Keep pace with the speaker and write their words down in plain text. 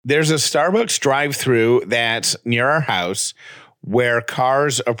There's a Starbucks drive-through that's near our house where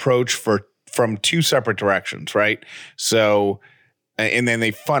cars approach from two separate directions, right? So, and then they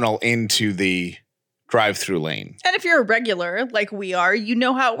funnel into the drive-through lane. And if you're a regular like we are, you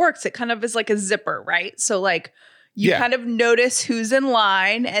know how it works. It kind of is like a zipper, right? So like you kind of notice who's in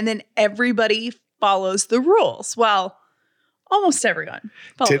line and then everybody follows the rules. Well, almost everyone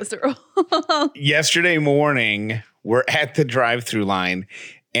follows the rules. Yesterday morning, we're at the drive-through line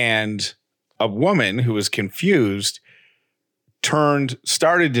and a woman who was confused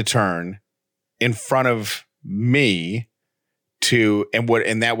started to turn in front of me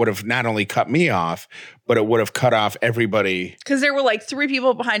and that would have not only cut me off, but it would have cut off everybody. Because there were like 3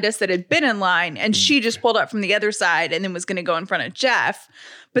 people behind us that had been in line and she just pulled up from the other side and then was going to go in front of Jeff.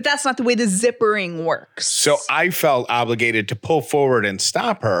 But that's not the way the zippering works. So I felt obligated to pull forward and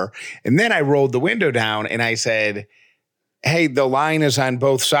stop her. And then I rolled the window down and I said, hey, the line is on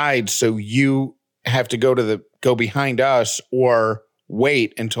both sides. So you have to go behind us or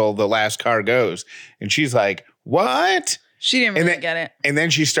wait until the last car goes. And she's like, what? She didn't really get it. And then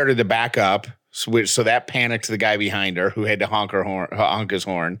she started to back up. So that panicked the guy behind her who had to honk his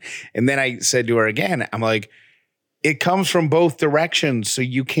horn. And then I said to her again, I'm like, it comes from both directions. So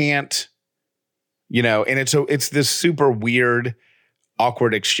you can't, and it's this super weird,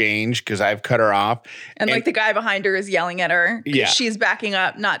 awkward exchange because I've cut her off. And like the guy behind her is yelling at her. Yeah. She's backing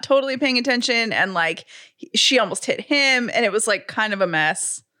up, not totally paying attention. And like she almost hit him. And it was like kind of a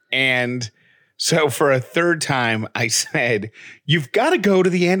mess. And so for a third time, I said, you've got to go to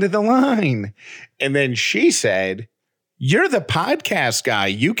the end of the line. And then she said, you're the podcast guy.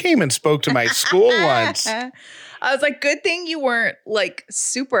 You came and spoke to my school once. I was like, good thing you weren't like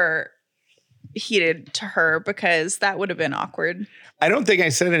super heated to her because that would have been awkward. I don't think I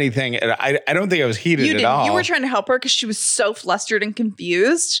said anything. I don't think I was heated at all. You were trying to help her because she was so flustered and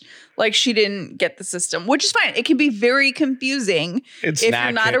confused. Like she didn't get the system, which is fine. It can be very confusing if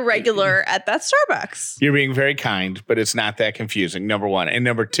you're not a regular at that Starbucks. You're being very kind, but it's not that confusing, number one. And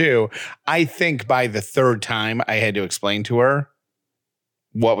number two, I think by the third time I had to explain to her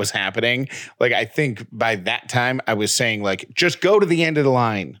what was happening. Like, I think by that time I was saying like, just go to the end of the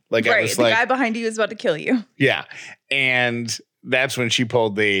line. Like, right. I was the guy behind you is about to kill you. Yeah. And that's when she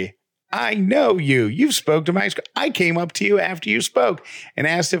pulled I know you. You've spoke to my school. I came up to you after you spoke and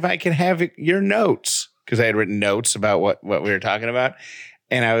asked if I could have your notes because I had written notes about what we were talking about.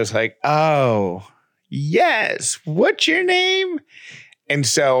 And I was like, oh, yes. What's your name? And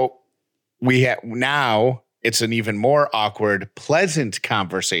so now it's an even more awkward, pleasant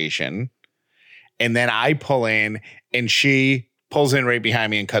conversation. And then I pull in and she pulls in right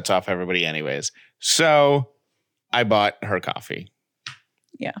behind me and cuts off everybody anyways. So I bought her coffee.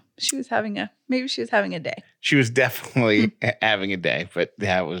 Yeah, she was having a day. She was definitely having a day, but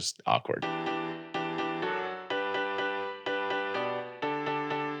that was awkward.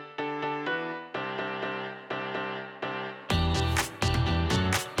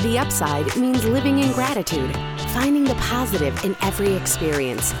 The Upside means living in gratitude, finding the positive in every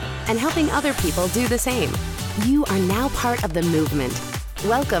experience, and helping other people do the same. You are now part of the movement.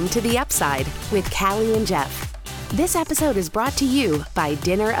 Welcome to The Upside with Callie and Jeff. This episode is brought to you by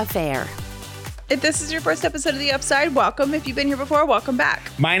Dinner Affair. If this is your first episode of The Upside, welcome. If you've been here before, welcome back.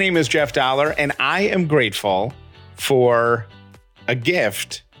 My name is Jeff Dollar, and I am grateful for a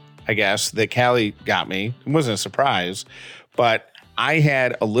gift, I guess, that Callie got me. It wasn't a surprise, but I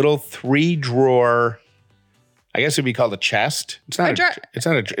had a little 3-drawer, I guess it'd be called a chest. It's not is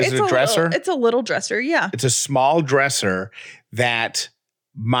it a dresser? It's a little dresser, yeah. It's a small dresser that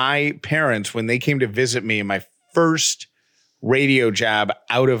my parents, when they came to visit me in my first radio job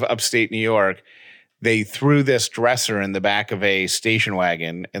out of upstate New York, they threw this dresser in the back of a station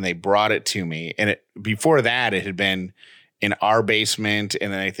wagon and they brought it to me. And before that, it had been in our basement.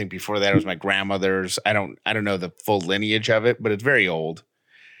 And then I think before that, it was my grandmother's. I don't know the full lineage of it, but it's very old.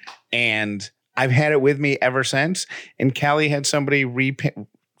 And I've had it with me ever since. And Callie had somebody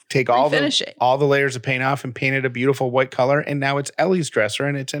take all the layers of paint off and paint it a beautiful white color. And now it's Ellie's dresser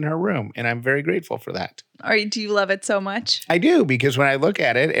and it's in her room. And I'm very grateful for that. Do you love it so much? I do, because when I look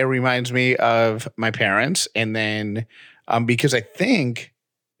at it, it reminds me of my parents. And then because I think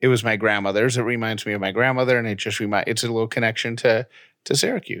it was my grandmother's, it reminds me of my grandmother. And it's a little connection to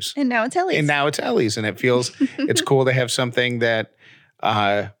Syracuse. And now it's Ellie's. And it feels, it's cool to have something that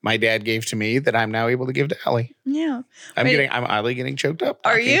my dad gave to me that I'm now able to give to Ellie. Yeah. I'm oddly getting choked up.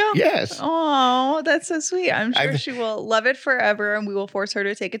 Are you? Yes. Oh, that's so sweet. I'm sure she will love it forever and we will force her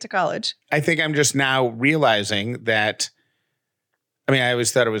to take it to college. I think I'm just now realizing that, I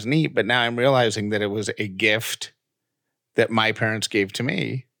always thought it was neat, but now I'm realizing that it was a gift that my parents gave to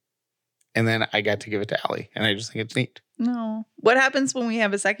me and then I got to give it to Allie, and I just think it's neat. No. What happens when we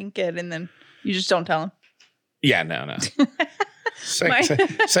have a second kid and then you just don't tell him? Yeah, no.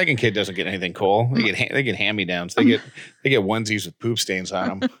 Second kid doesn't get anything cool. They get hand-me-downs. They get onesies with poop stains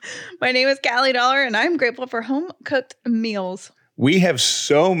on them. My name is Callie Dollar, and I'm grateful for home-cooked meals. We have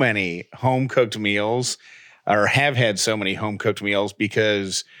so many home-cooked meals, or have had so many home-cooked meals,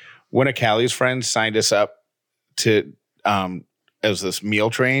 because one of Callie's friends signed us up to as this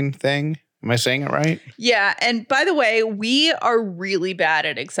meal train thing. Am I saying it right? Yeah, and by the way, we are really bad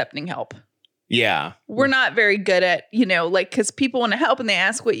at accepting help. Yeah. We're not very good at, because people want to help and they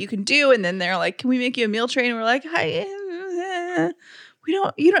ask what you can do. And then they're like, can we make you a meal train? And we're like, you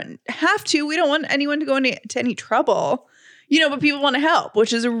don't have to. We don't want anyone to go into any trouble, but people want to help,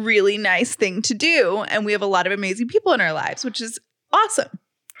 which is a really nice thing to do. And we have a lot of amazing people in our lives, which is awesome.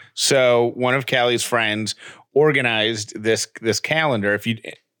 So one of Callie's friends organized this calendar.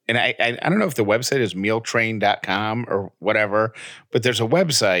 And I don't know if the website is mealtrain.com or whatever, but there's a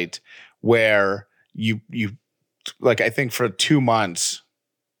website where you like, I think for 2 months,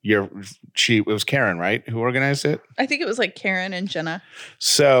 it was Karen, right, who organized it? I think it was like Karen and Jenna.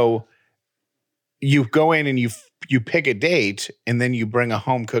 So you go in and you pick a date, and then you bring a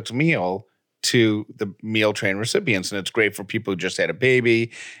home cooked meal to the meal train recipients. And it's great for people who just had a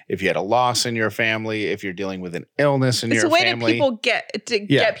baby, if you had a loss in your family, if you're dealing with an illness in your family. It's a way to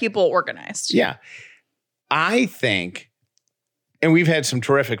get people organized. Yeah. I think, and we've had some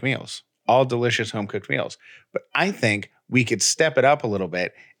terrific meals, all delicious home-cooked meals, but I think we could step it up a little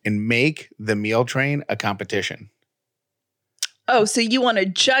bit and make the meal train a competition. Oh, so you want to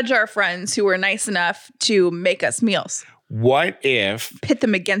judge our friends who are nice enough to make us meals? What if... pit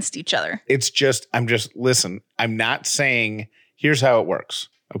them against each other? Listen, I'm not saying, here's how it works,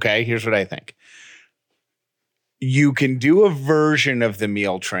 okay? Here's what I think. You can do a version of the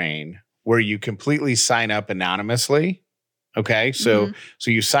meal train where you completely sign up anonymously. Okay, so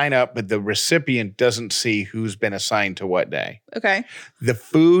you sign up, but the recipient doesn't see who's been assigned to what day. Okay. The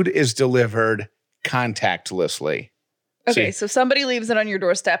food is delivered contactlessly. Okay, so somebody leaves it on your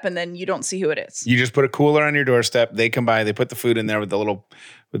doorstep, and then you don't see who it is. You just put a cooler on your doorstep. They come by, they put the food in there with the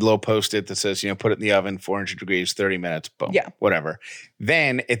little Post-it that says, put it in the oven, 400 degrees, 30 minutes, boom, whatever.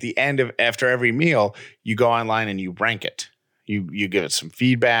 Then at the end after every meal, you go online and you rank it. You give it some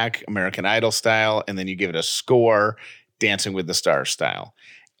feedback, American Idol style, and then you give it a score, Dancing with the Stars style.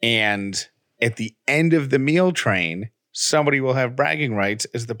 And at the end of the meal train, somebody will have bragging rights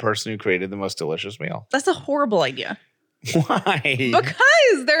as the person who created the most delicious meal. That's a horrible idea. Why?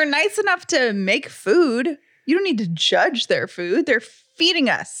 Because they're nice enough to make food. You don't need to judge their food. They're feeding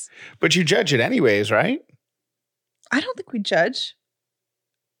us. But you judge it anyways, right? I don't think we judge.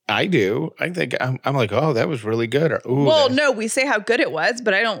 I do. I think I'm like, oh, that was really good. Or, ooh, well, no, we say how good it was,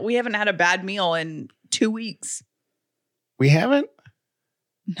 but we haven't had a bad meal in 2 weeks. We haven't?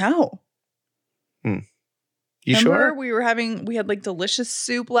 No. You Remember sure? we had like delicious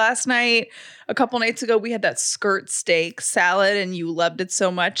soup last night. A couple nights ago, we had that skirt steak salad, and you loved it so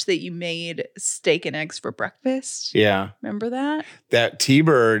much that you made steak and eggs for breakfast. Yeah. Remember that? That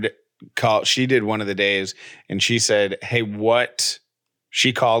T-Bird she did one of the days, and she said, hey,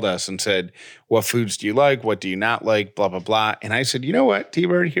 she called us and said, what foods do you like? What do you not like? Blah, blah, blah. And I said, you know what,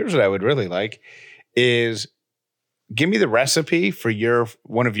 T-Bird, here's what I would really like is give me the recipe for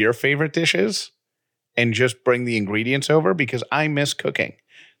one of your favorite dishes and just bring the ingredients over, because I miss cooking.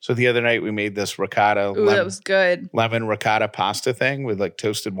 So the other night we made this ricotta. Ooh, that was good. Lemon ricotta pasta thing with like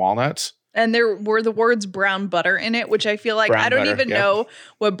toasted walnuts. And there were the words brown butter in it, which I feel like I don't even know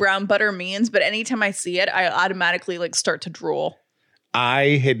what brown butter means, but anytime I see it, I automatically like start to drool.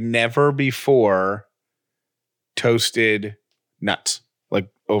 I had never before toasted nuts like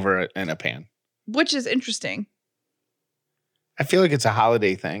over in a pan. Which is interesting. I feel like it's a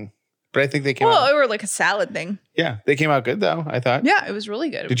holiday thing, but I think they came out. Or like a salad thing. Yeah, they came out good though, I thought. Yeah, it was really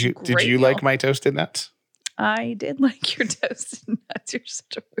good. Did you like my toasted nuts? I did like your toasted nuts. You're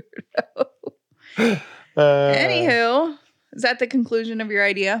such a weirdo. Anywho, is that the conclusion of your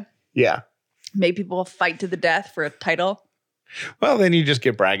idea? Yeah. Make people fight to the death for a title? Well, then you just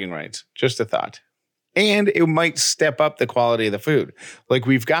get bragging rights. Just a thought. And it might step up the quality of the food. Like,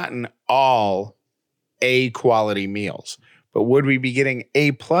 we've gotten all A quality meals, but would we be getting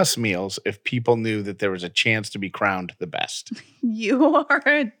A+ meals if people knew that there was a chance to be crowned the best? You are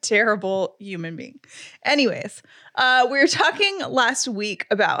a terrible human being. Anyways, we were talking last week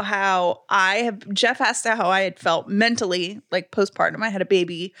about how Jeff asked how I had felt mentally, like postpartum. I had a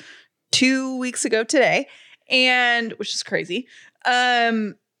baby 2 weeks ago today, and which is crazy.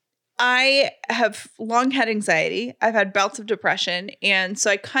 I I have long had anxiety. I've had bouts of depression. And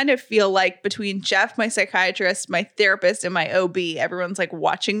so I kind of feel like between Jeff, my psychiatrist, my therapist, and my OB, everyone's like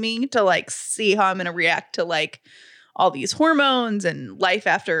watching me to like see how I'm going to react to like all these hormones and life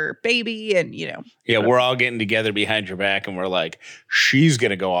after baby and, you know. Yeah, we're all getting together behind your back and we're like, she's going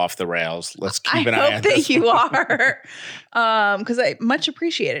to go off the rails. Let's keep an eye on this. I hope that you are, because I much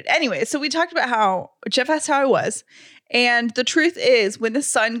appreciate it. Anyway, so we talked about how Jeff asked how I was. And the truth is, when the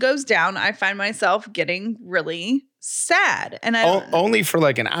sun goes down, I find myself getting really sad. And only for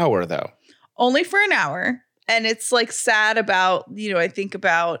like an hour, though. Only for an hour. And it's like sad about, you know, I think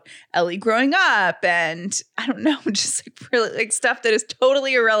about Ellie growing up and I don't know, just like really like stuff that is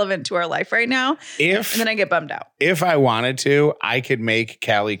totally irrelevant to our life right now. And then I get bummed out. If I wanted to, I could make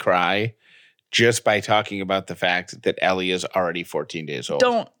Callie cry just by talking about the fact that Ellie is already 14 days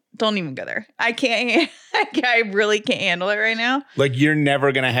old. Don't even go there. I can't. I really can't handle it right now. Like you're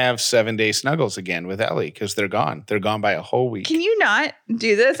never going to have 7-day snuggles again with Ellie because they're gone. They're gone by a whole week. Can you not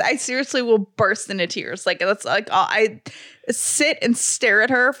do this? I seriously will burst into tears. Like that's like I sit and stare at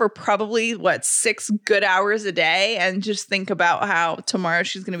her for probably 6 good hours a day and just think about how tomorrow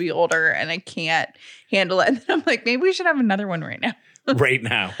she's going to be older and I can't handle it. And then I'm like, maybe we should have another one right now. Right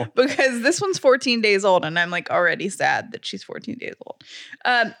now. Because this one's 14 days old and I'm like already sad that she's 14 days old.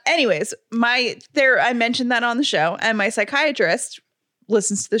 Anyways, I mentioned that on the show and my psychiatrist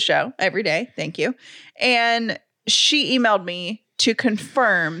listens to the show every day. Thank you. And she emailed me to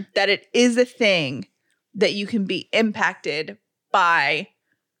confirm that it is a thing that you can be impacted by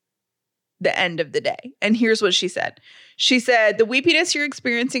the end of the day. And here's what she said. She said, the weepiness you're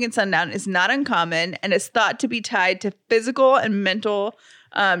experiencing at sundown is not uncommon and is thought to be tied to physical and mental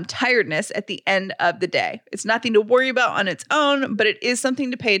tiredness at the end of the day. It's nothing to worry about on its own, but it is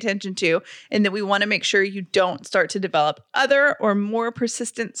something to pay attention to and that we want to make sure you don't start to develop other or more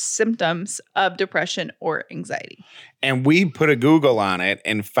persistent symptoms of depression or anxiety. And we put a Google on it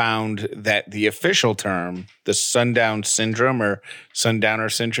and found that the official term, the sundown syndrome or sundowner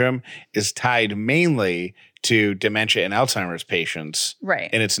syndrome, is tied mainly to dementia and Alzheimer's patients. Right.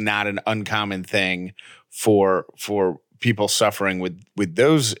 And it's not an uncommon thing for people suffering with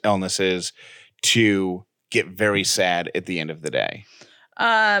those illnesses to get very sad at the end of the day.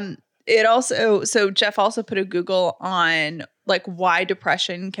 So Jeff also put a Google on like why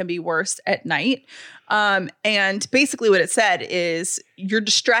depression can be worse at night. And basically what it said is you're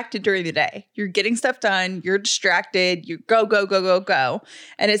distracted during the day. You're getting stuff done. You're distracted. You go.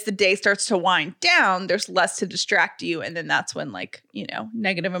 And as the day starts to wind down, there's less to distract you. And then that's when like, you know,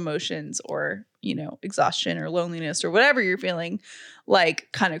 negative emotions or, you know, exhaustion or loneliness or whatever you're feeling like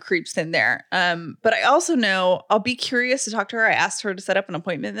kind of creeps in there. But I also know I'll be curious to talk to her. I asked her to set up an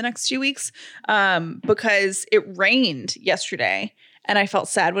appointment the next 2 weeks because it rained yesterday and I felt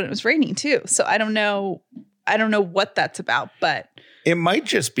sad when it was raining too. So I don't know what that's about, but it might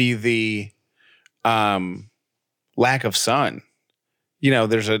just be the lack of sun. You know,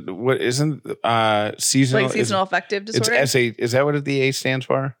 there's seasonal affective disorder? It's SA, is that what the A stands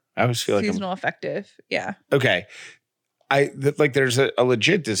for? I always feel like seasonal affective. Yeah. Okay. There's a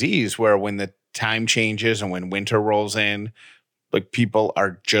legit disease where when the time changes and when winter rolls in, like people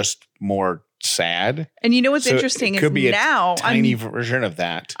are just more sad. And you know what's interesting is now a tiny version of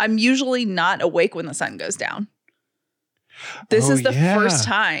that. I'm usually not awake when the sun goes down. This is the first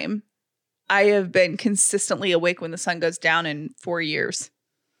time I have been consistently awake when the sun goes down in 4 years.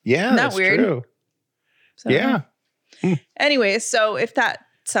 Yeah, Isn't that that's weird? True. So, yeah. Anyway, so if that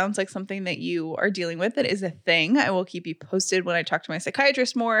sounds like something that you are dealing with, that is a thing, I will keep you posted when I talk to my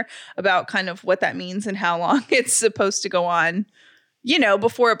psychiatrist more about kind of what that means and how long it's supposed to go on, you know,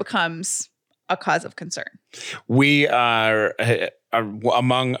 before it becomes a cause of concern. We are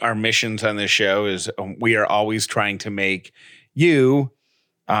among our missions on this show is we are always trying to make you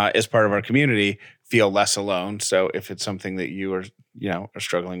as part of our community feel less alone. So if it's something that you are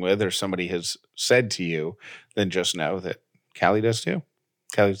struggling with or somebody has said to you, then just know that Callie does too.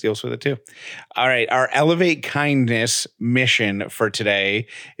 Callie deals with it too. All right. Our Elevate Kindness mission for today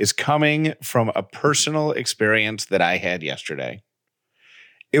is coming from a personal experience that I had yesterday.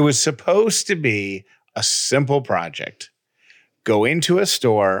 It was supposed to be a simple project. Go into a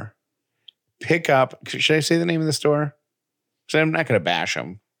store, pick up. Should I say the name of the store? So I'm not going to bash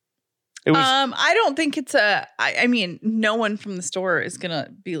them. It was. I don't think it's I mean, no one from the store is going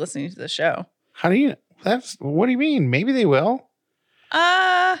to be listening to the show. What do you mean? Maybe they will.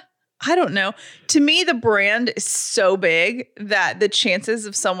 I don't know. To me, the brand is so big that the chances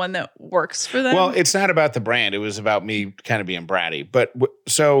of someone that works for them. Well, it's not about the brand. It was about me kind of being bratty. But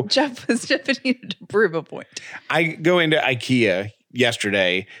so Jeff needed to prove a point. I go into IKEA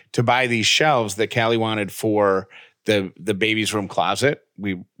yesterday to buy these shelves that Callie wanted for the baby's room closet.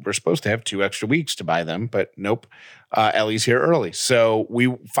 We were supposed to have 2 extra weeks to buy them, but nope. Ellie's here early. So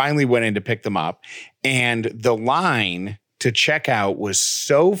we finally went in to pick them up, and the line to check out was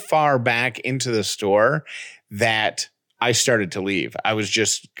so far back into the store that I started to leave. I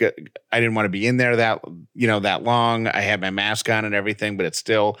didn't want to be in there that long. I had my mask on and everything, but it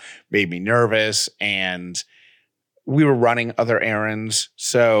still made me nervous, and we were running other errands.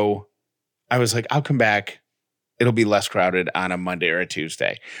 So I was like, I'll come back. It'll be less crowded on a Monday or a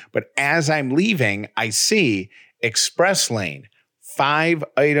Tuesday. But as I'm leaving, I see Express Lane, 5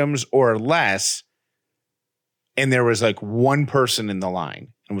 items or less. And there was like one person in the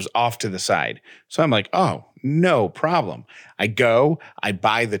line and was off to the side. So I'm like, oh, no problem. I go, I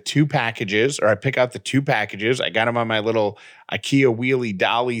buy the 2 packages, or I pick out the 2 packages. I got them on my little IKEA wheelie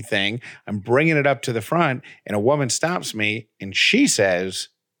dolly thing. I'm bringing it up to the front, and a woman stops me and she says,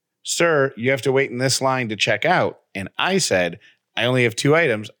 "Sir, you have to wait in this line to check out." And I said, "I only have 2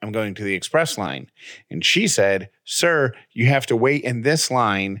 items. I'm going to the express line." And she said, "Sir, you have to wait in this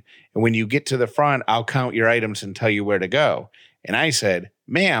line. And when you get to the front, I'll count your items and tell you where to go." And I said,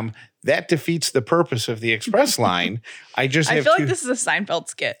 "Ma'am, that defeats the purpose of the express line. I feel like this is a Seinfeld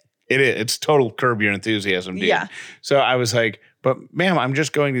skit. It is. It's total Curb Your Enthusiasm, dude. Yeah. So I was like, "But ma'am, I'm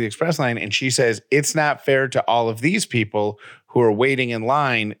just going to the express line." And she says, "It's not fair to all of these people who are waiting in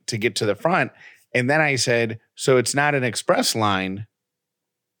line to get to the front." And then I said, "So it's not an express line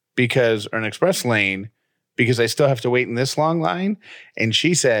or an express lane because I still have to wait in this long line?" And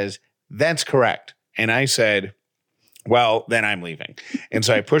she says, "That's correct." And I said, "Well, then I'm leaving." And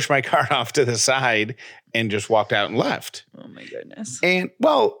so I pushed my cart off to the side and just walked out and left. Oh my goodness. And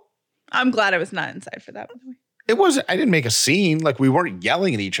well, I'm glad I was not inside for that, by the way. It wasn't, I didn't make a scene. Like, we weren't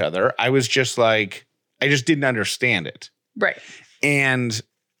yelling at each other. I was just like, I just didn't understand it. Right. And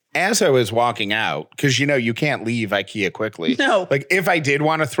as I was walking out, because you can't leave IKEA quickly. No. Like, if I did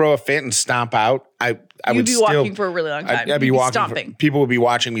want to throw a fit and stomp out, I would be still walking for a really long time. I'd be walking. Stomping. People would be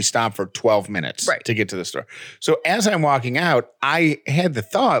watching me stomp for 12 minutes to get to the store. So as I'm walking out, I had the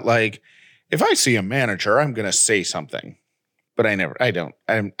thought, like, if I see a manager, I'm going to say something. But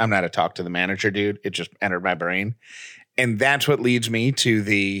I'm not a talk to the manager dude. It just entered my brain. And that's what leads me to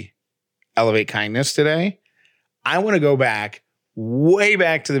the Elevate Kindness today. I want to go back, way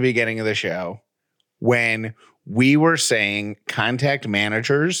back to the beginning of the show when we were saying contact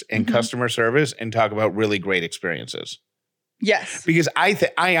managers and customer service and talk about really great experiences. Yes. Because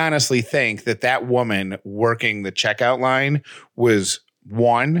I honestly think that woman working the checkout line was,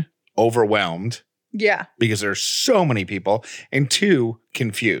 1, overwhelmed. Yeah. Because there's so many people, and 2,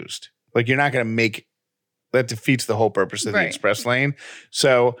 confused. Like, you're not going to make that defeats the whole purpose of the express lane.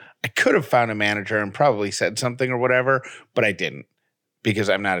 So I could have found a manager and probably said something or whatever, but I didn't because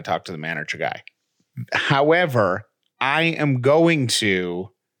I'm not a talk to the manager guy. However, I am going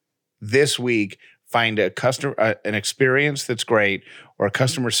to this week find an experience that's great, or a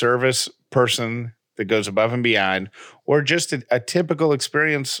customer service person that goes above and beyond, or just a typical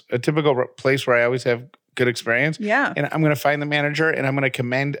experience, a typical place where I always have good experience. Yeah. And I'm going to find the manager and I'm going to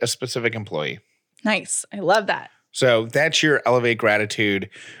commend a specific employee. Nice. I love that. So that's your Elevate Gratitude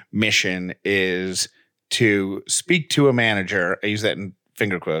mission, is to speak to a manager. I use that in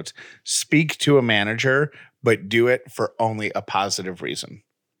finger quotes. Speak to a manager, but do it for only a positive reason.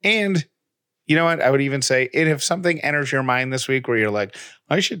 And you know what? I would even say, if something enters your mind this week where you're like,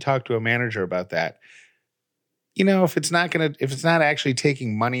 I should talk to a manager about that. If it's not actually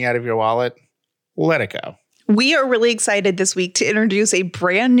taking money out of your wallet, let it go. We are really excited this week to introduce a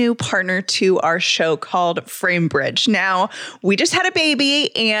brand new partner to our show called FrameBridge. Now, we just had a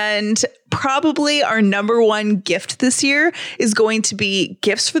baby, and probably our number one gift this year is going to be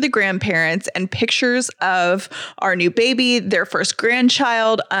gifts for the grandparents and pictures of our new baby, their first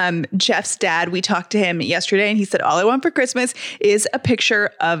grandchild. Jeff's dad, we talked to him yesterday, and he said, all I want for Christmas is a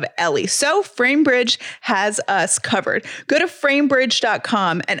picture of Ellie. So FrameBridge has us covered. Go to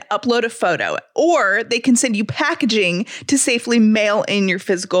framebridge.com and upload a photo, or they can send you packaging to safely mail in your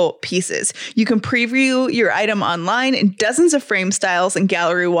physical pieces. You can preview your item online in dozens of frame styles and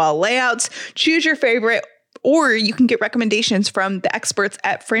gallery wall layouts. Choose your favorite, or you can get recommendations from the experts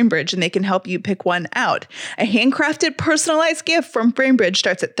at FrameBridge, and they can help you pick one out. A handcrafted, personalized gift from FrameBridge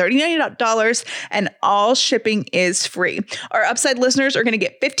starts at $39, and all shipping is free. Our Upside listeners are going to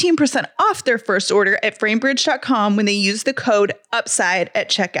get 15% off their first order at framebridge.com when they use the code UPSIDE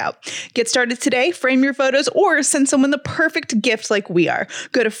at checkout. Get started today, frame your photos, or send someone the perfect gift like we are.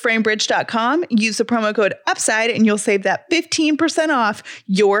 Go to framebridge.com, use the promo code UPSIDE, and you'll save that 15% off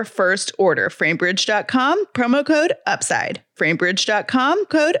your first order. Framebridge.com. Promo code UPSIDE. Framebridge.com,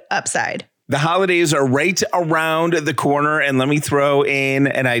 code UPSIDE. The holidays are right around the corner, and let me throw in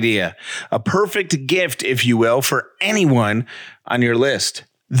an idea. A perfect gift, if you will, for anyone on your list.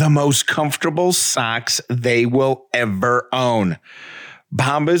 The most comfortable socks they will ever own.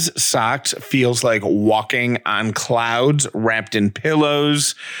 Bombas socks feels like walking on clouds, wrapped in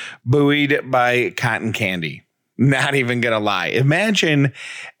pillows, buoyed by cotton candy. Not even gonna lie. Imagine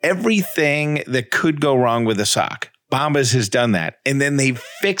everything that could go wrong with a sock. Bombas has done that, and then they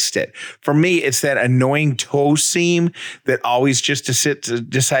fixed it. For me, it's that annoying toe seam that always just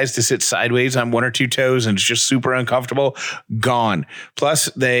decides to sit sideways on one or two toes, and it's just super uncomfortable. Gone. Plus,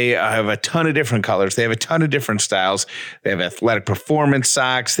 they have a ton of different colors. They have a ton of different styles. They have athletic performance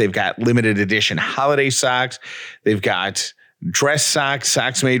socks. They've got limited edition holiday socks. They've got dress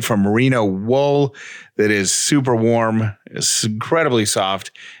socks made from merino wool that is super warm, is incredibly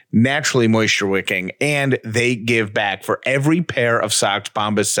soft, naturally moisture wicking, and they give back. For every pair of socks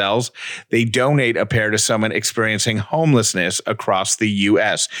Bombas sells, they donate a pair to someone experiencing homelessness across the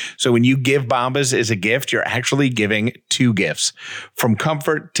U.S. So when you give Bombas as a gift, you're actually giving two gifts. From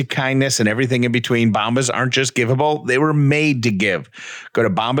comfort to kindness and everything in between, Bombas aren't just givable, they were made to give. Go to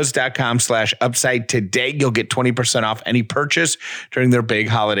bombas.com/upside today. You'll get 20% off any purchase during their big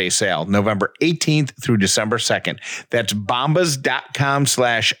holiday sale, November 18th through December 2nd. That's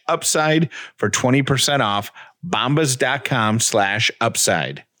bombas.com/upside for 20% off.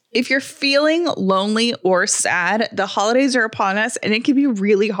 Bombas.com/upside. If you're feeling lonely or sad, the holidays are upon us, and it can be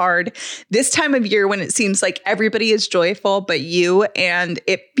really hard this time of year when it seems like everybody is joyful but you, and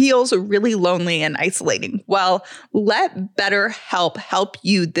it feels really lonely and isolating. Well, let BetterHelp help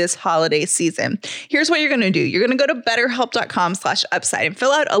you this holiday season. Here's what you're going to do. You're going to go to betterhelp.com/upside and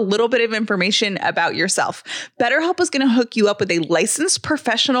fill out a little bit of information about yourself. BetterHelp is going to hook you up with a licensed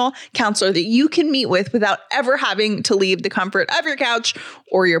professional counselor that you can meet with without ever having to leave the comfort of your couch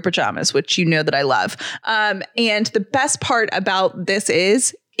or your pajamas, which you know that I love. And the best part about this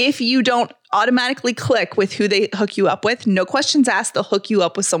is if you don't automatically click with who they hook you up with, no questions asked, they'll hook you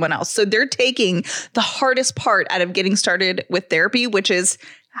up with someone else. So they're taking the hardest part out of getting started with therapy, which is,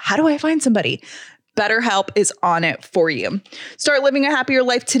 how do I find somebody? BetterHelp is on it for you. Start living a happier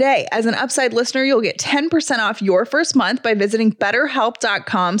life today. As an Upside listener, you'll get 10% off your first month by visiting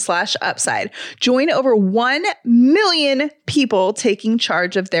betterhelp.com/upside. Join over 1 million people taking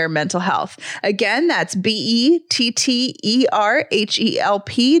charge of their mental health. Again, that's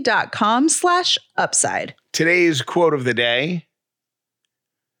betterhelp.com/upside. Today's quote of the day: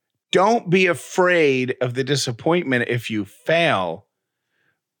 don't be afraid of the disappointment if you fail.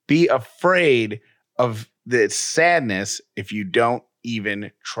 Be afraid of the sadness if you don't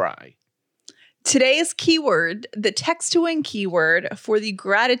even try. Today's keyword, the text to win keyword for the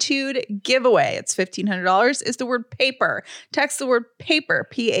gratitude giveaway, it's $1,500, is the word paper. Text the word paper,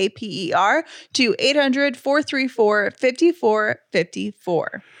 PAPER, to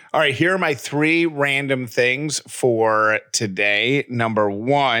 800-434-5454. All right, here are my three random things for today. Number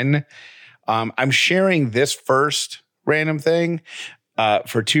one, I'm sharing this first random thing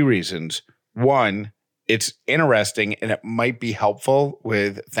for two reasons. One, it's interesting and it might be helpful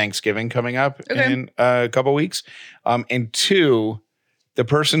with Thanksgiving coming up in a couple weeks. And two, the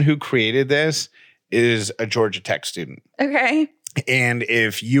person who created this is a Georgia Tech student. Okay. And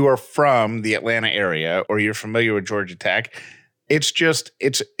if you are from the Atlanta area or you're familiar with Georgia Tech, it's just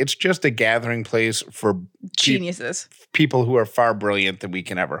a gathering place for geniuses, people who are far brilliant than we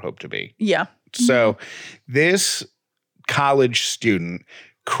can ever hope to be. Yeah. So this college student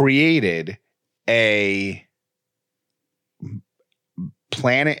created a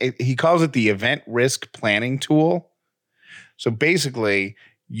plan. He calls it the event risk planning tool. So basically,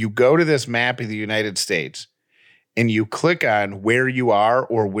 you go to this map of the United States and you click on where you are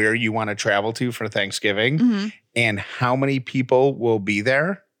or where you want to travel to for Thanksgiving and how many people will be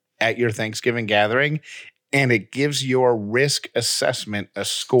there at your Thanksgiving gathering. And it gives your risk assessment a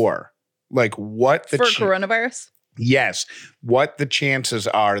score. Like what the coronavirus? Yes. What the chances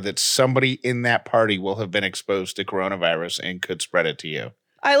are that somebody in that party will have been exposed to coronavirus and could spread it to you.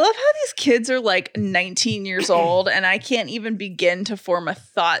 I love how these kids are like 19 years old and I can't even begin to form a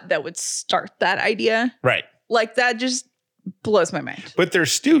thought that would start that idea. Right. Like that just blows my mind. But they're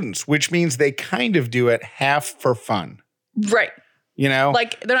students, which means they kind of do it half for fun. Right. You know?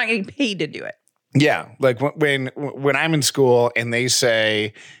 Like they're not getting paid to do it. Yeah. Like when I'm in school and they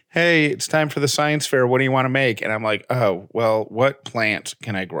say, hey, it's time for the science fair. What do you want to make? And I'm like, oh, well, what plant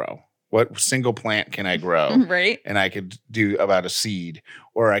can I grow? What single plant can I grow? Right. And I could do about a seed,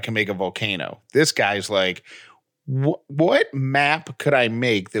 or I can make a volcano. This guy's like, what map could I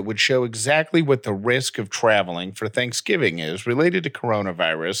make that would show exactly what the risk of traveling for Thanksgiving is related to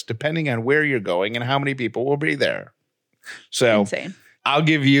coronavirus, depending on where you're going and how many people will be there? So Insane. I'll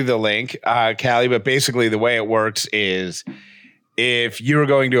give you the link, Callie, but basically the way it works is if you're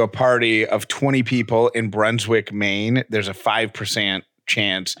going to a party of 20 people in Brunswick, Maine, there's a 5%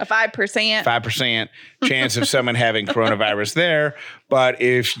 chance. A 5%. 5% chance of someone having coronavirus there. But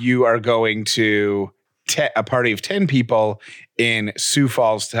if you are going to a party of 10 people in Sioux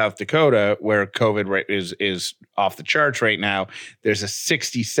Falls, South Dakota, where COVID rate is off the charts right now, there's a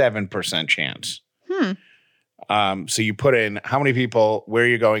 67% chance. So you put in how many people, where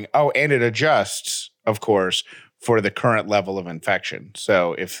you're going. Oh, and it adjusts, of course, for the current level of infection.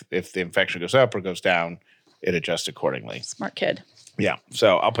 So if the infection goes up or goes down, it adjusts accordingly. Smart kid. Yeah.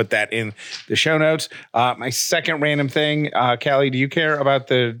 So I'll put that in the show notes. My second random thing, Callie, do you care about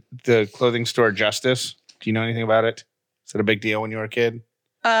the clothing store Justice? Do you know anything about it? Is it a big deal when you were a kid?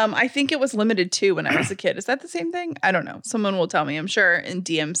 I think it was limited to when I was a kid. Is that the same thing? I don't know. Someone will tell me, I'm sure, in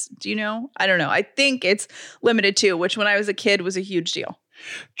DMs. Do you know? I don't know. I think it's limited to, which when I was a kid was a huge deal.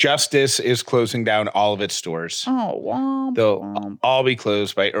 Justice is closing down all of its stores. Oh, womp, They'll womp. all be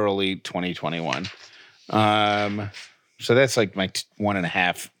closed by early 2021. So that's like my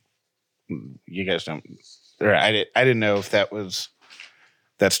 1.5. You guys don't. Or I didn't know if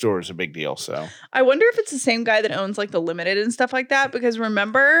that store is a big deal. So I wonder if it's the same guy that owns like the Limited and stuff like that. Because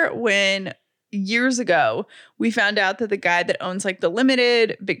remember when years ago we found out that the guy that owns like the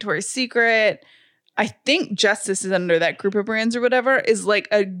Limited, Victoria's Secret, I think Justice is under that group of brands or whatever, is like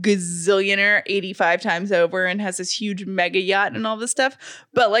a gazillionaire 85 times over and has this huge mega yacht and all this stuff.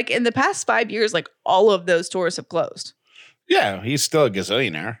 But like in the past 5 years, like all of those stores have closed. yeah, he's still a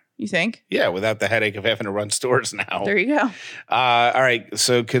gazillionaire. You think? Yeah, without the headache of having to run stores now. There you go. All right.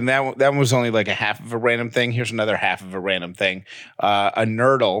 So that one was only like a half of a random thing. Here's another half of a random thing. A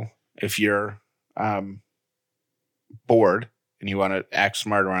nerdle, if you're bored and you want to act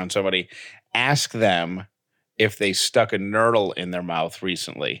smart around somebody, ask them if they stuck a nerdle in their mouth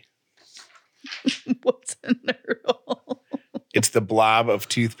recently. What's a nerdle? It's the blob of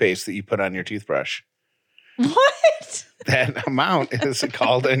toothpaste that you put on your toothbrush. What? That amount is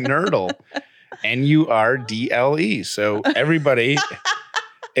called a nerdle. Nurdle. So everybody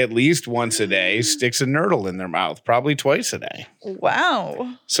at least once a day sticks a nerdle in their mouth, probably twice a day.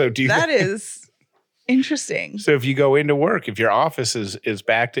 Wow. So that is interesting. So if you go into work, if your office is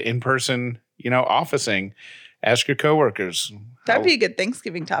back to in-person, officing, ask your coworkers. That'd be a good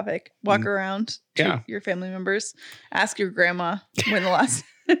Thanksgiving topic. Walk around to your family members. Ask your grandma when the last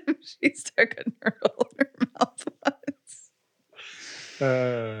time she stuck a nerdle in her mouth was.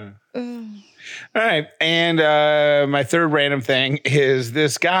 All right. And my third random thing is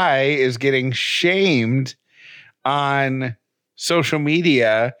this guy is getting shamed on social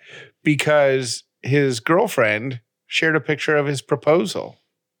media because his girlfriend shared a picture of his proposal.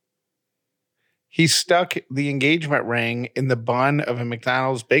 He stuck the engagement ring in the bun of a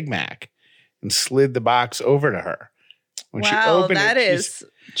McDonald's Big Mac and slid the box over to her. When she opened that it, is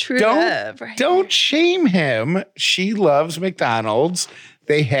true love. Right? Don't shame him. She loves McDonald's.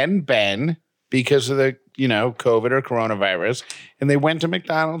 They hadn't been because of the, COVID or coronavirus. And they went to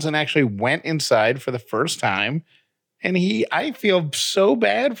McDonald's and actually went inside for the first time. And I feel so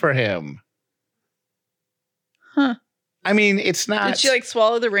bad for him. Huh. I mean, it's not. Did she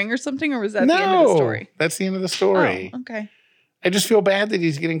swallow the ring or something, or was that the end of the story? That's the end of the story. Oh, okay. I just feel bad that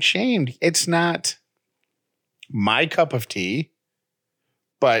he's getting shamed. It's not my cup of tea,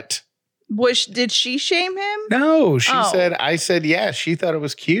 but. Did she shame him? No, I said yes. She thought it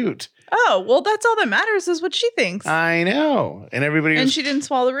was cute. Oh, well, that's all that matters is what she thinks. I know. And everybody And she didn't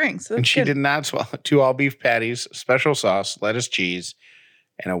swallow the ring. So and she did not swallow 2 all beef patties, special sauce, lettuce, cheese,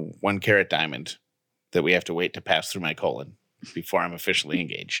 and a 1 carat diamond that we have to wait to pass through my colon before I'm officially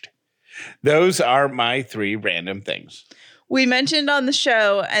engaged. Those are my 3 random things. We mentioned on the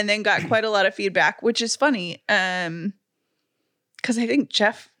show and then got quite a lot of feedback, which is funny. Because I think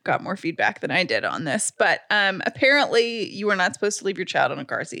Jeff got more feedback than I did on this. But apparently you are not supposed to leave your child on a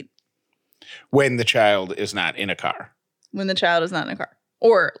car seat. When the child is not in a car. When the child is not in a car.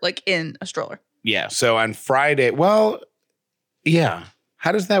 Or in a stroller. Yeah. So on Friday, yeah.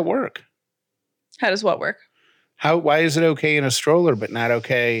 How does that work? How does what work? Why is it okay in a stroller but not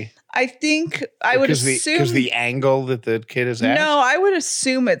okay? I think I would assume. Because the angle that the kid is at? No, I would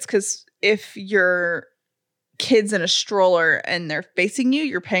assume it's because if your kid's in a stroller and they're facing you,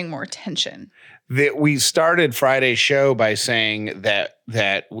 you're paying more attention. We started Friday's show by saying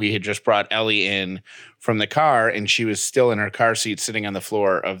that we had just brought Ellie in from the car and she was still in her car seat sitting on the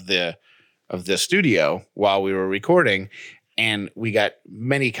floor of the of the studio while we were recording. And we got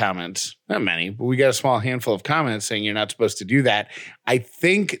many comments, not many, but we got a small handful of comments saying you're not supposed to do that. I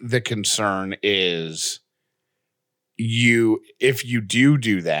think the concern is if you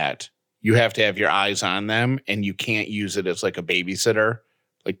do that, you have to have your eyes on them and you can't use it as like a babysitter.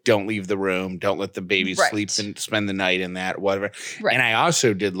 Like, don't leave the room. Don't let the baby sleep and spend the night in that, whatever. Right. And I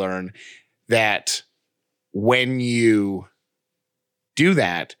also did learn that when you do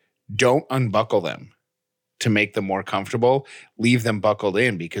that, don't unbuckle them to make them more comfortable. Leave them buckled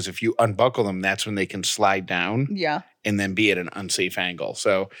in, because if you unbuckle them, that's when they can slide down. Yeah. And then be at an unsafe angle.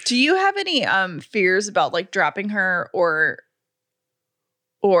 So do you have any fears about like dropping her or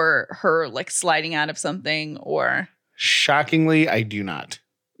her like sliding out of something? Or shockingly, I do not.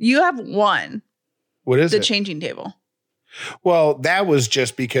 You have one. What is it? The changing table. Well, that was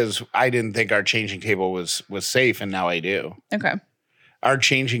just because I didn't think our changing table was safe, and now I do. Okay. Our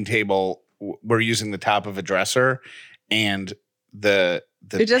changing table, we're using the top of a dresser, and it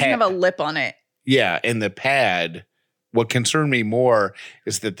doesn't have a lip on it. Yeah, and the pad. What concerned me more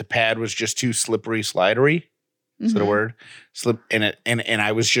is that the pad was just too slippery, slidery. Is that a word? And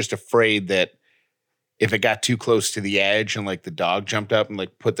I was just afraid that if it got too close to the edge and like the dog jumped up and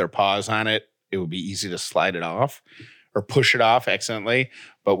like put their paws on it, it would be easy to slide it off or push it off accidentally.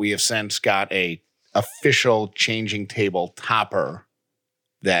 But we have since got a official changing table topper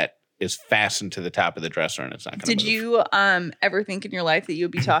that is fastened to the top of the dresser, and it's not going to move. Did you ever think in your life that you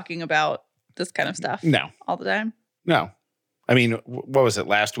would be talking about this kind of stuff? No. All the time? No. I mean, what was it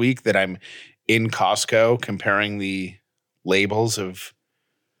last week that I'm in Costco comparing the labels of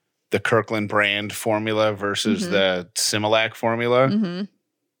the Kirkland brand formula versus the Similac formula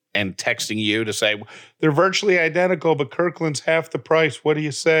and texting you to say, they're virtually identical, but Kirkland's half the price. What do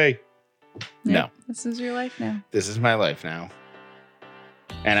you say? Yeah, no. This is your life now. This is my life now.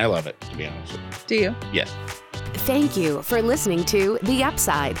 And I love it, to be honest with you. Do you? Yes. Thank you for listening to The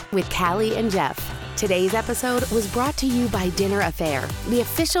Upside with Callie and Jeff. Today's episode was brought to you by Dinner Affair, the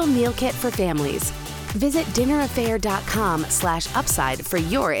official meal kit for families. Visit dinneraffair.com/upside for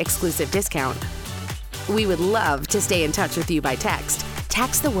your exclusive discount. We would love to stay in touch with you by text.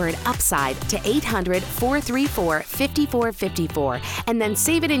 Text the word UPSIDE to 800-434-5454 and then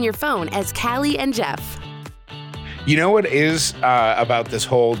save it in your phone as Callie and Jeff. You know what is about this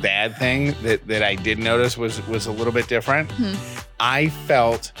whole dad thing that I did notice was a little bit different? I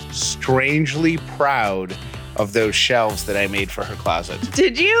felt strangely proud of those shelves that I made for her closet.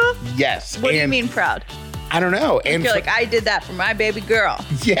 Did you? Yes. What do you mean proud? I don't know. And you're like, I did that for my baby girl.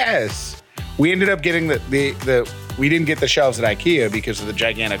 Yes. We ended up getting we didn't get the shelves at IKEA because of the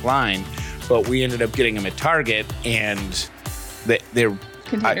gigantic line, but we ended up getting them at Target, and they're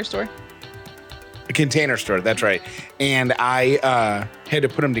Container store. A Container Store, that's right. And I had to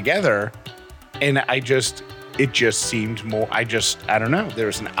put them together, and it just seemed more, I don't know. There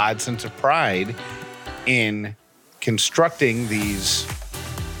was an odd sense of pride in constructing these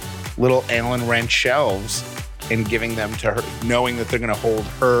little Allen wrench shelves and giving them to her, knowing that they're going to hold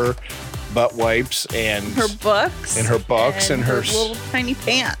her butt wipes and her books and her little tiny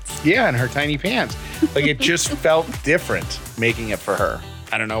pants. Yeah, and her tiny pants. Like, it just felt different making it for her.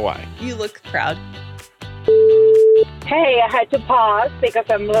 I don't know why. You look proud. Hey, I had to pause because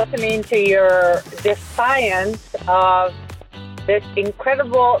I'm listening to your defiance of this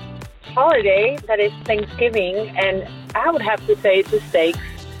incredible holiday that is Thanksgiving, and I would have to say to steaks,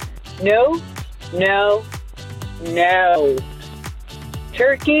 no, no, no.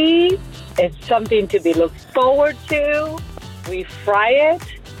 Turkey is something to be looked forward to. We fry it.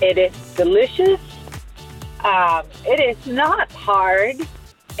 It is delicious. It is not hard.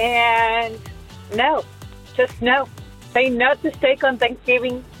 And no, just no. Say no to steak on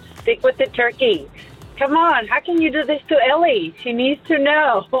Thanksgiving. Stick with the turkey. Come on, how can you do this to Ellie? She needs to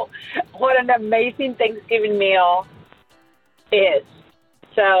know what an amazing Thanksgiving meal is.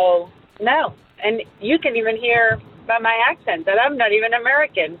 So, no. And you can even hear by my accent that I'm not even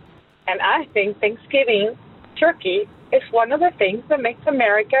American. And I think Thanksgiving turkey is one of the things that makes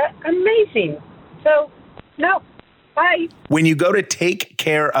America amazing. So, no. Bye. When you go to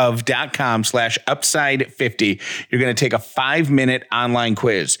takecareof.com/upside50, you're going to take a 5-minute online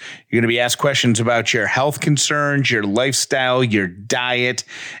quiz. You're going to be asked questions about your health concerns, your lifestyle, your diet,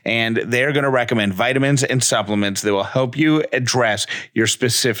 and they're going to recommend vitamins and supplements that will help you address your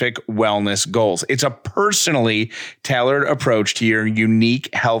specific wellness goals. It's a personally tailored approach to your unique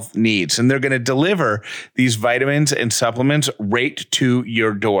health needs, and they're going to deliver these vitamins and supplements right to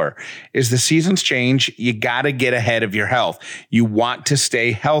your door. As the seasons change, you got to get ahead of your health. You want to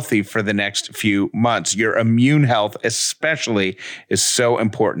stay healthy for the next few months. Your immune health especially is so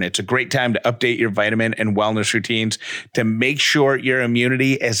important. It's a great time to update your vitamin and wellness routines to make sure your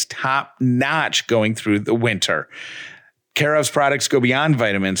immunity is top notch going through the winter. Care of's products go beyond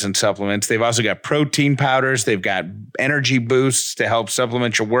vitamins and supplements. They've also got protein powders. They've got energy boosts to help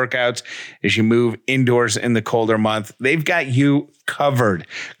supplement your workouts as you move indoors in the colder month. They've got you covered.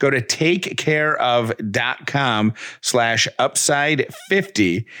 Go to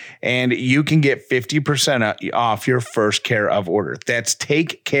takecareof.com/upside50 and you can get 50% off your first Care of order. That's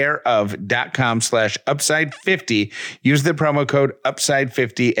takecareof.com/upside50. Use the promo code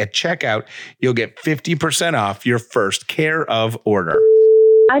upside50 at checkout. You'll get 50% off your first Care of order.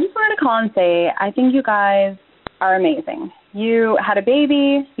 I just wanted to call and say, I think you guys are amazing. You had a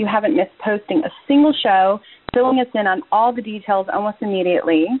baby. You haven't missed posting a single show, filling us in on all the details almost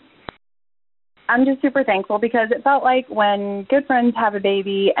immediately. I'm just super thankful because it felt like when good friends have a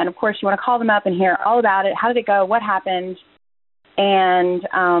baby, and of course you want to call them up and hear all about it. How did it go? What happened? And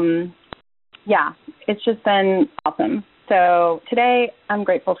yeah, it's just been awesome. So today I'm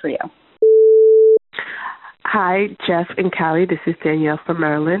grateful for you. Hi, Jeff and Callie. This is Danielle from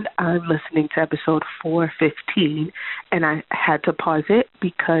Maryland. I'm listening to episode 415, and I had to pause it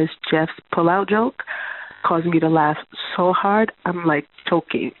because Jeff's pullout joke caused me to laugh so hard, I'm like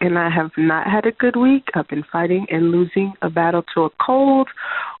choking. And I have not had a good week. I've been fighting and losing a battle to a cold.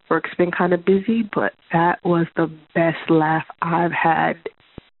 Work's been kind of busy, but that was the best laugh I've had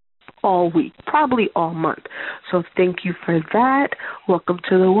all week, probably all month. So thank you for that. Welcome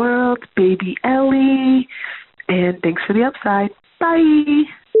to the world, baby Ellie. And thanks for the upside. Bye.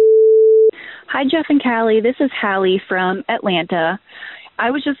 Hi, Jeff and Callie. This is Hallie from Atlanta.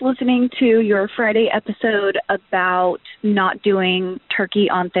 I was just listening to your Friday episode about not doing turkey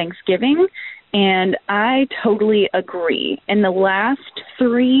on Thanksgiving, and I totally agree. In the last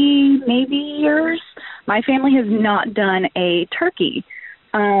 3 maybe years, my family has not done a turkey.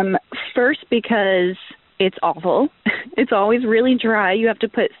 First, because it's awful. It's always really dry. You have to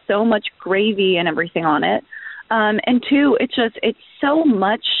put so much gravy and everything on it. And two, it's so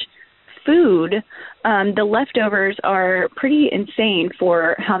much food. The leftovers are pretty insane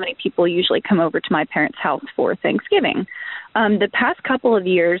for how many people usually come over to my parents' house for Thanksgiving. The past couple of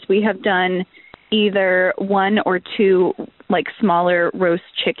years, we have done either 1 or 2 like smaller roast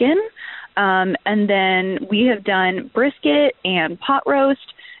chicken. And then we have done brisket and pot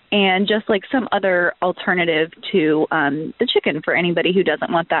roast and just like some other alternative to the chicken for anybody who doesn't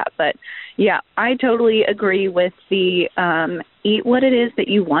want that. But yeah, I totally agree with the eat what it is that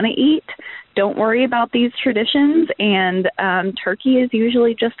you want to eat. Don't worry about these traditions. And turkey is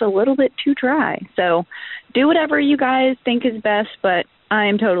usually just a little bit too dry. So do whatever you guys think is best. But I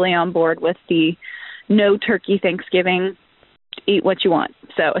am totally on board with the no turkey Thanksgiving. Eat what you want.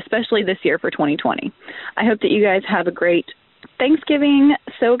 So especially this year for 2020. I hope that you guys have a great Thanksgiving.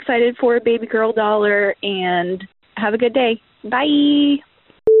 So excited for a baby girl dollar and have a good day. Bye.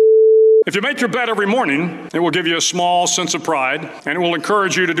 If you make your bed every morning, it will give you a small sense of pride, and it will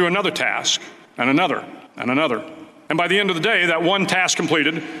encourage you to do another task and another and another. And by the end of the day, that one task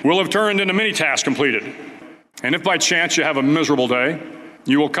completed will have turned into many tasks completed. And if by chance you have a miserable day,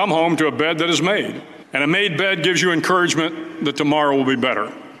 you will come home to a bed that is made. And a made bed gives you encouragement that tomorrow will be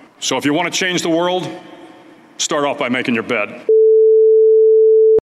better. So if you want to change the world, start off by making your bed.